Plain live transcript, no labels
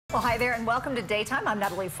Well, hi there and welcome to Daytime. I'm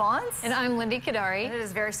Natalie Fawns. And I'm Lindee Kadari. And it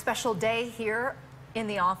is a very special day here in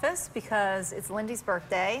the office because it's Lindee's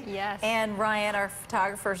birthday. Yes. And Ryan, our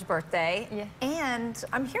photographer's birthday. Yeah. And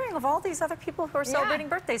I'm hearing of all these other people who are celebrating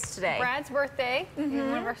birthdays today. Brad's birthday,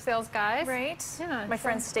 one of our sales guys. Right. Yeah. My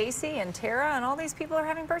friends Stacy and Tara and all these people are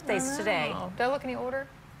having birthdays today. Do I look any older?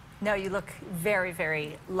 No, you look very,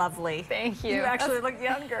 very lovely. Thank you. You actually look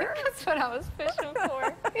younger. That's what I was fishing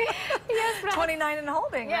for. Yes, but 29 and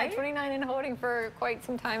holding, yeah, right? 29 and holding for quite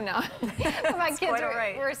some time now. My kids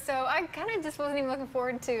were so, I kind of just wasn't even looking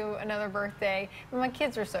forward to another birthday. But my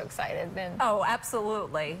kids were so excited then. Oh,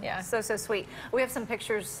 absolutely. Yeah. So sweet. We have some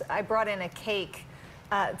pictures. I brought in a cake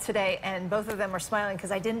today, and both of them are smiling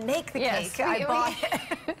because I didn't make the cake. I bought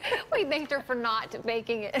it. We thanked her for not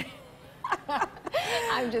baking it.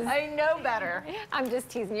 I know better. I'm just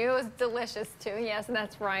teasing you. It was delicious too. Yes, and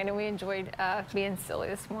that's Ryan, and we enjoyed being silly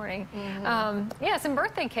this morning. Yes, and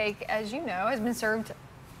birthday cake, as you know, has been served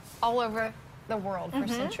all over the world for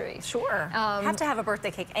centuries. Sure. Have to have a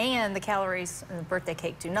birthday cake, and the calories in the birthday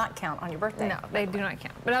cake do not count on your birthday. No, they do not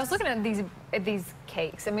count. But I was looking at these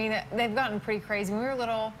cakes. I mean, they've gotten pretty crazy. When we were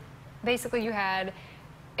little, basically you had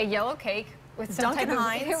a yellow cake with some type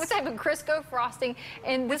of Crisco frosting,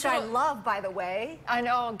 and which I love, by the way. I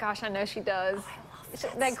know. Oh, gosh, I know she does. Oh,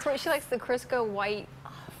 I love she likes the Crisco white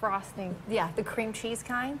frosting. Yeah, the cream cheese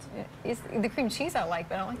kind. The cream cheese I like,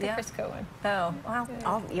 but I don't like the Crisco one. Oh, well,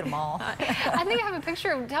 I'll eat them all. I think I have a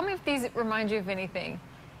picture of. Tell me if these remind you of anything.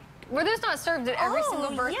 Were those not served at every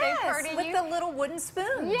single birthday party? With the little wooden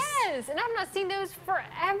spoons. Yes, and I've not seen those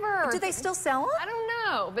forever. Do they still sell them? I don't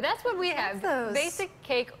know, but that's what we have. Basic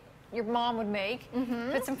cake your mom would make,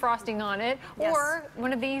 put some frosting on it, or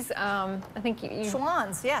one of these, I think you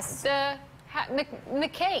Schwans, yes. The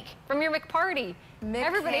McCake from your McParty.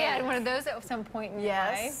 Everybody had one of those at some point in your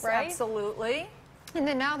life, right? Absolutely. And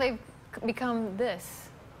then now they've become this.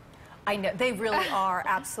 I know, they really are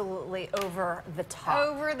absolutely over the top.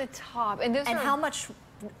 Over the top. And how much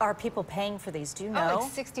are people paying for these? Do you know? Oh,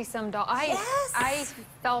 like $60-some. Yes. I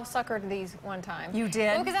fell sucker to these one time. You did?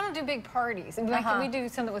 Well, because I don't do big parties. And we do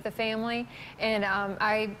something with the family, and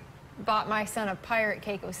I bought my son a pirate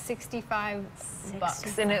cake. It was $65,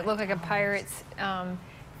 and it looked like a pirate's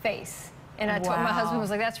face. And I told my husband,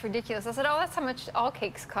 was like, that's ridiculous. I said, oh, that's how much all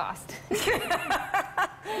cakes cost.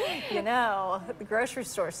 You know, the grocery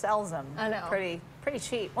store sells them. I know. Pretty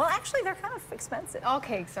cheap. Well, actually, they're kind of expensive. All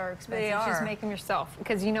cakes are expensive. They are. Just make them yourself.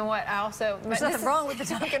 Because you know what? There's nothing wrong with the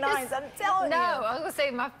Dunkin' Hines, I'm telling you. No, I was going to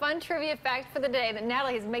say my fun trivia fact for the day that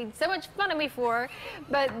Natalie has made so much fun of me for,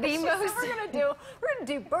 but the most... We're gonna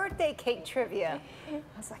do birthday cake trivia. I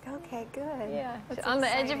was like, okay, good. Yeah, on the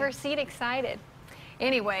edge of her seat, excited.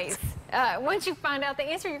 Anyways, once you find out the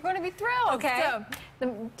answer, you're going to be thrilled. Okay.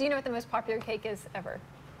 So, do you know what the most popular cake is ever?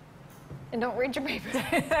 And don't read your paper.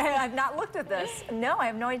 I've not looked at this. No, I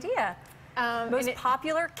have no idea. Most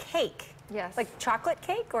popular cake. Yes. Like chocolate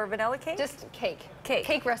cake or vanilla cake? Just cake. Cake.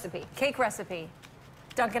 Cake recipe. Cake recipe.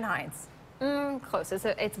 Dunkin' Hines. Close.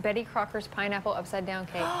 It's Betty Crocker's pineapple upside down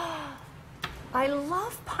cake. I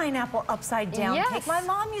love pineapple upside down cake. My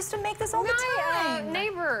mom used to make this all the time. My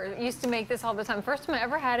neighbor used to make this all the time. First time I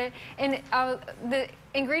ever had it, and the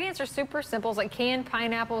ingredients are super simple. It's like canned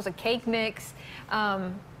pineapples, a cake mix,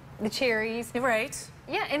 the cherries. Right.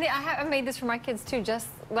 Yeah, and I made this for my kids too just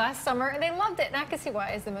last summer, and they loved it. And I can see why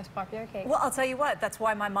it's the most popular cake. Well, I'll tell you what, that's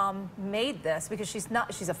why my mom made this, because she's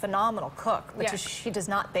a phenomenal cook, but she does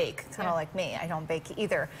not bake, kind of like me. I don't bake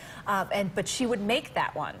either. But she would make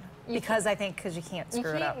that one. Because you can't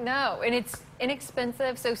screw it up. No, and it's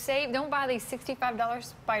inexpensive. So don't buy these $65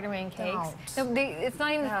 Spider-Man cakes. No, it's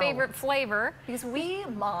not even the favorite flavor. Because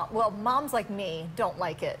moms like me don't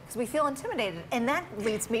like it because we feel intimidated. And that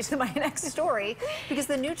leads me to my next story, because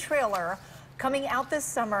the new trailer coming out this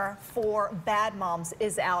summer for Bad Moms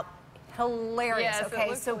is out. Hilarious. Yes,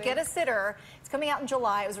 okay, so get a sitter. It's coming out in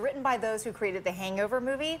July. It was written by those who created the Hangover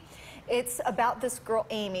movie. It's about this girl,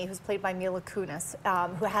 Amy, who's played by Mila Kunis,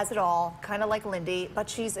 who has it all, kind of like Lindee, but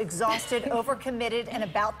she's exhausted, overcommitted, and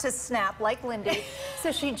about to snap like Lindee.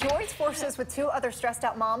 So she joins forces with two other stressed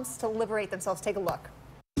out moms to liberate themselves. Take a look.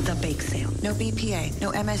 The bake sale. No BPA,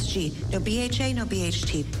 no MSG, no BHA, no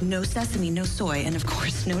BHT, no sesame, no soy, and of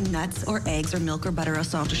course, no nuts or eggs or milk or butter or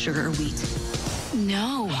salt or sugar or wheat.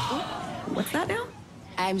 No. What's that now?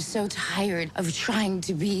 I'm so tired of trying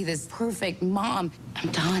to be this perfect mom. I'm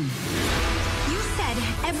done. You said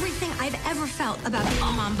everything I've ever felt about being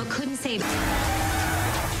a mom, but couldn't say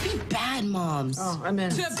Be bad moms. Oh, I'm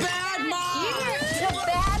in. To bad moms! To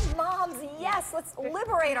Bad Moms, yes. Let's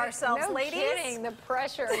liberate ourselves, no ladies. Kidding, the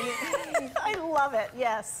pressure. I love it,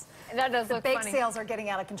 yes. That does The look bake funny. sales are getting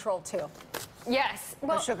out of control too. Yes. No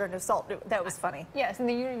Well, sugar, no salt. That was funny. yes, and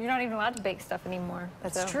you're not even allowed to bake stuff anymore.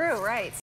 That's so. true, right?